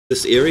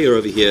this area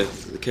over here,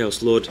 the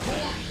Chaos Lord.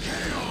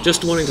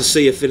 Just wanting to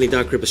see if any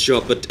Dark Reapers show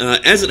up, but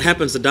as it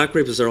happens, the Dark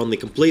Reapers are on the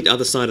complete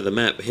other side of the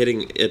map,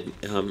 getting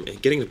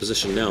into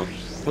position now.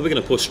 Probably going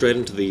to push straight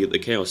into the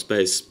Chaos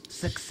base.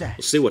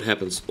 We'll see what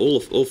happens. All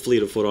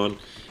fleet of foot on,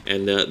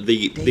 and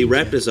the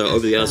Raptors are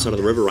over the other side of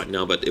the river right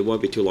now, but it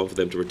won't be too long for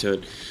them to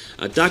return.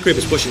 Dark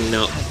Reapers pushing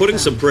now, putting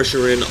some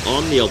pressure in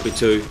on the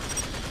LP2.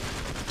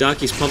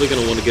 Darky's probably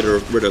going to want to get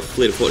rid of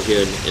fleet of foot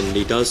here, and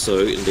he does so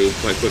indeed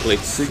quite quickly.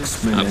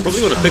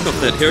 Probably want to pick up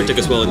that Heretic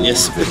as well, and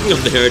yes, picking up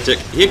the Heretic.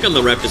 Here come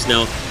the Raptors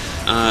now.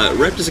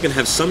 Raptors are going to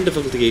have some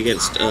difficulty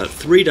against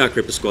 3 Dark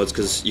Reaper squads,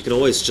 because you can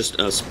always just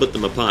split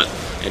them apart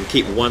and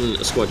keep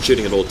one squad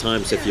shooting at all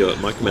times if your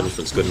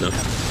micromanagement's good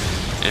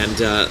enough. And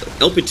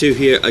LP2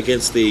 here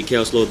against the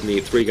Chaos Lord and the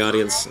 3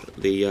 Guardians.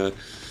 The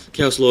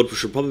Chaos Lord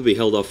should probably be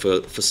held off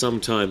for some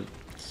time.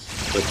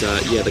 But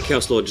yeah, the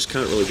Chaos Lord just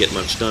can't really get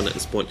much done at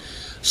this point.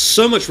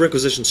 So much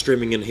requisition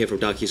streaming in here from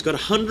Darky. He's got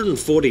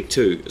 140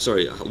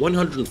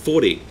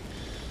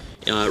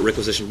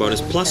 requisition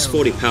bonus, plus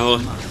 40 power.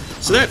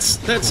 So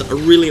that's a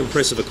really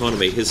impressive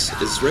economy. His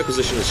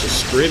requisition is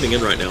just streaming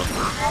in right now.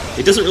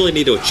 He doesn't really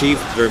need to achieve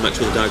very much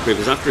with the Dark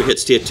Reapers. After he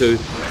hits tier 2,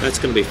 that's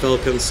going to be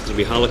Falcons, it's going to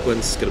be Harlequins,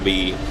 it's going to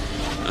be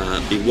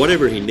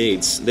whatever he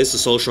needs. There's the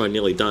Soul Shrine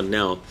nearly done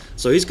now.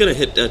 So he's going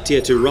to hit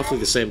tier 2 roughly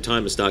the same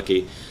time as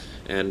Darky.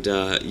 And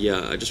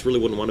yeah, I just really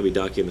wouldn't want to be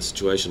Darky in this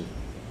situation.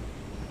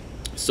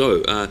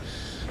 So,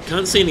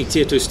 can't see any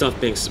tier 2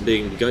 stuff being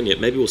begun yet.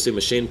 Maybe we'll see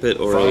Machine Pit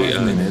or a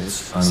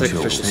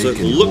Sacrificial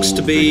Circle. Looks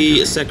to be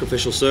a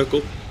Sacrificial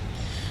Circle.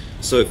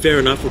 So, fair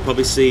enough, we'll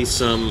probably see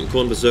some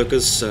Corn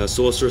Berserkers,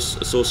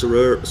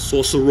 Sorcerer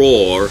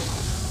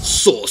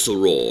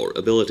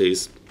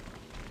abilities.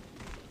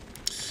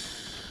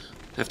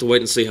 Have to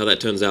wait and see how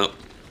that turns out.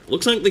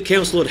 Looks like the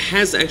Chaos Lord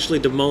has actually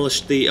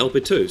demolished the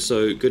LP2,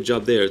 so good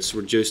job there. It's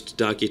reduced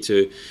Darky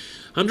to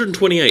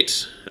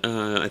 128,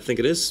 I think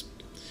it is.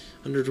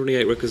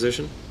 128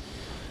 requisition.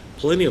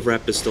 Plenty of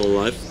Raptors still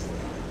alive.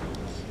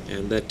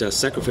 And that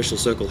Sacrificial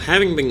Circle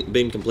having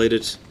been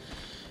completed.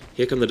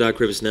 Here come the Dark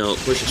Reapers now,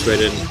 pushing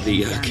straight in.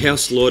 The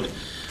Chaos Lord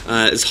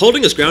is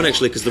holding his ground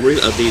actually, because the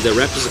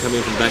Raptors are coming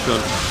in from the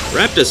background.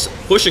 Raptors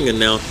pushing in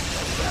now.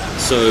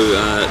 So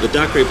the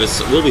Dark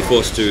Reapers will be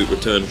forced to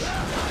return.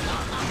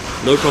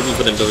 No problem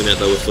for them doing that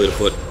though with fleet of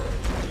foot.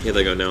 Here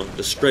they go now,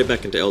 just straight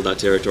back into Eldar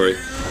territory.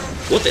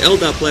 What the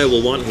Eldar player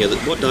will want here,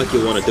 what Darky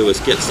will want to do is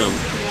get some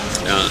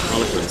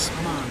Harlequins.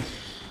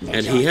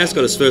 And he has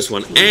got his first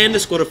one, and a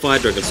squad of Fire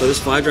Dragons, so this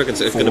Fire Dragons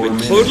are going to be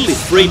totally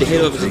free to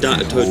head over to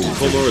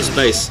KoMMo's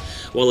base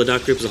while the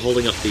Dark Reapers are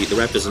holding up the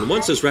Raptors. And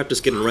once those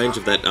Raptors get in range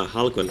of that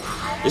Harlequin,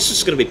 it's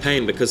just going to be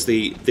pain, because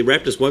the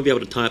Raptors won't be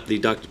able to tie up the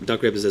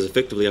Dark Reapers as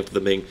effectively after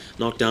them being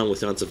knocked down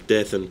with Dance of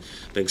Death and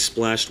being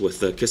splashed with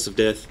the Kiss of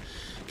Death.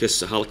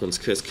 Harlequin's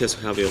kiss,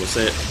 however you want to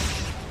say it.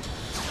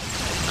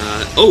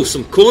 Oh,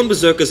 some Corn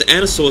Berserkers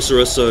and a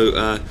Sorcerer, so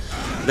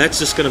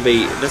that's going to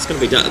be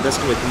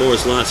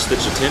KoMMo's last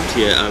ditch attempt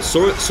here.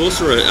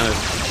 Sorcerer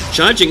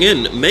charging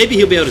in. Maybe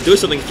he'll be able to do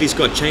something if he's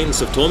got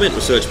Chains of Torment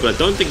research, but I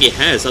don't think he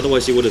has,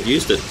 otherwise he would have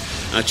used it.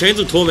 Chains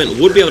of Torment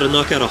would be able to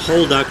knock out a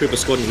whole Dark Reaper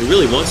squad, and he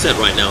really wants that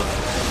right now.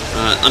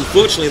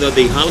 Unfortunately though,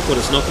 the Harlequin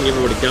is knocking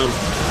everybody down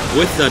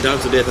with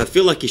Dance of Death. I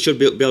feel like he should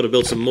be able to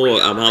build some more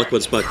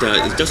Harlequins, but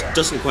he just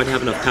doesn't quite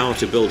have enough power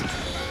to build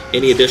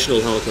any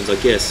additional Harlequins, I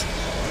guess.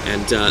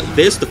 And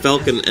there's the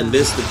Falcon, and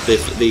there's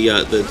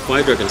the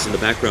Fire Dragons in the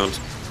background.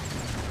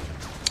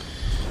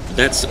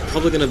 That's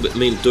probably going to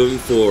mean doom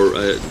for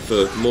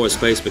KoMMo's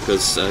space,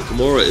 because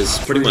KoMMo is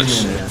pretty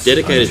much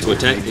dedicated to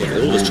attacking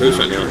with all his troops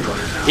right now.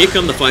 Here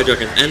come the Fire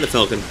Dragon and the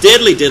Falcon.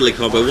 Deadly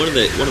combo. One of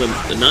the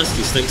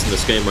nastiest things in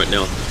this game right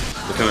now,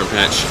 the current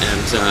patch.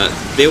 And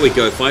there we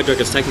go. Fire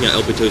Dragon's taking out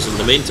LP2s. In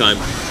the meantime,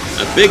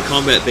 a big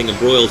combat being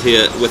embroiled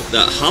here with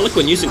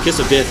Harlequin using Kiss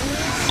of Death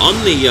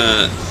on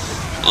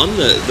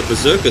the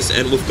Berserkers,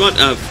 and we've got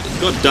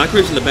Dark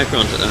Reapers in the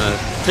background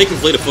taking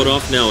fleet of foot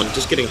off now and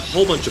just getting a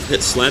whole bunch of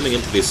hits slamming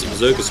into these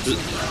Berserkers.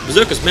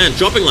 Berserkers, man,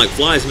 dropping like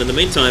flies, and in the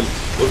meantime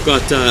we've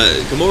got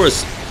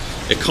KoMMo's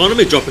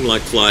economy dropping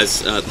like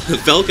flies. The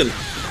Falcon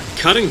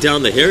cutting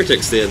down the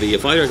Heretics there. The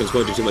Fire Dragons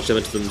won't do too much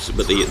damage to them,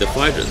 but the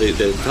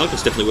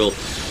Falcons definitely will.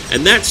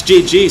 And that's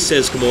GG,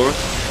 says KoMMo.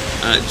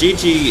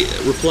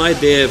 GG replied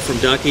there from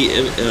Darky,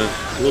 a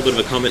little bit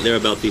of a comment there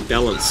about the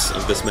balance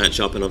of this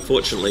matchup, and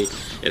unfortunately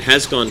it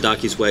has gone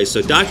Darky's way.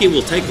 So Darky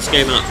will take this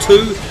game out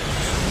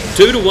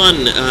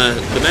 2-1.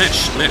 The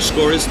match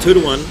score is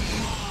 2-1.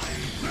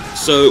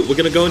 So we're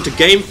going to go into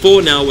game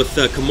 4 now with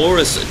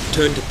KoMMo's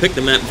turn to pick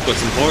the map. We've got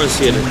some horrors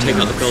here to take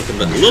out the Falcon,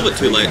 but a little bit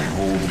too late.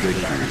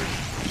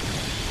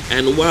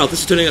 And wow,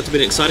 this is turning out to be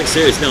an exciting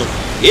series. Now,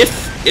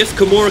 if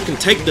KoMMo can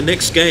take the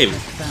next game,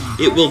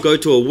 it will go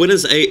to a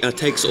winners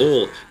takes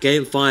all,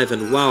 game 5,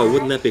 and wow,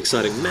 wouldn't that be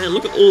exciting? Man,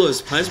 look at all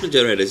those plasma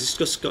generators. He's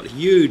just got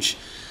huge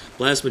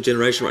plasma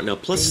generation right now,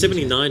 plus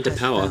 79 to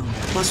power,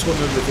 plus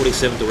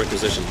 147 to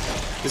requisition.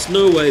 There's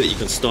no way that you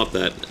can stop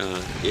that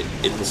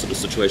in this sort of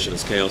situation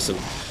as Chaos. And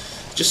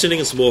just sending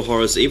in some more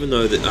horrors, even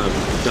though that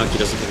Darky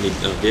doesn't have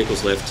any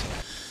vehicles left.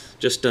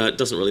 Just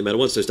doesn't really matter.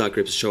 Once those Dark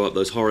Creepers show up,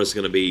 those horrors are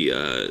going to be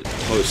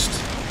toast.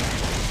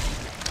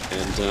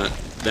 And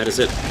that is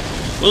it.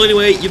 Well,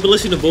 anyway, you've been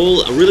listening to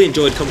Ball. I really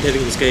enjoyed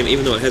commentating this game,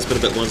 even though it has been a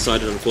bit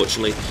one-sided,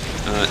 unfortunately.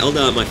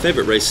 Eldar, my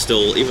favourite race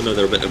still, even though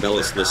they're a bit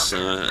imbalanced in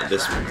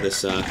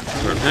this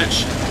current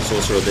patch.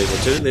 Sorcerer being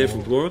returned there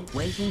from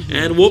KoMMo.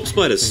 And Warp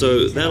Spiders,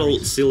 so that'll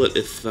seal it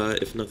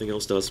if nothing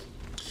else does.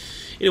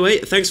 Anyway,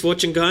 thanks for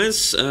watching,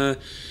 guys.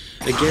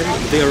 Again,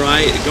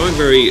 VRI going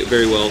very,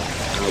 very well.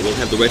 We'll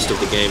have the rest of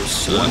the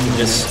games from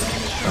this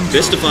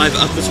best of 5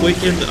 up this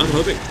weekend, I'm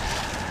hoping.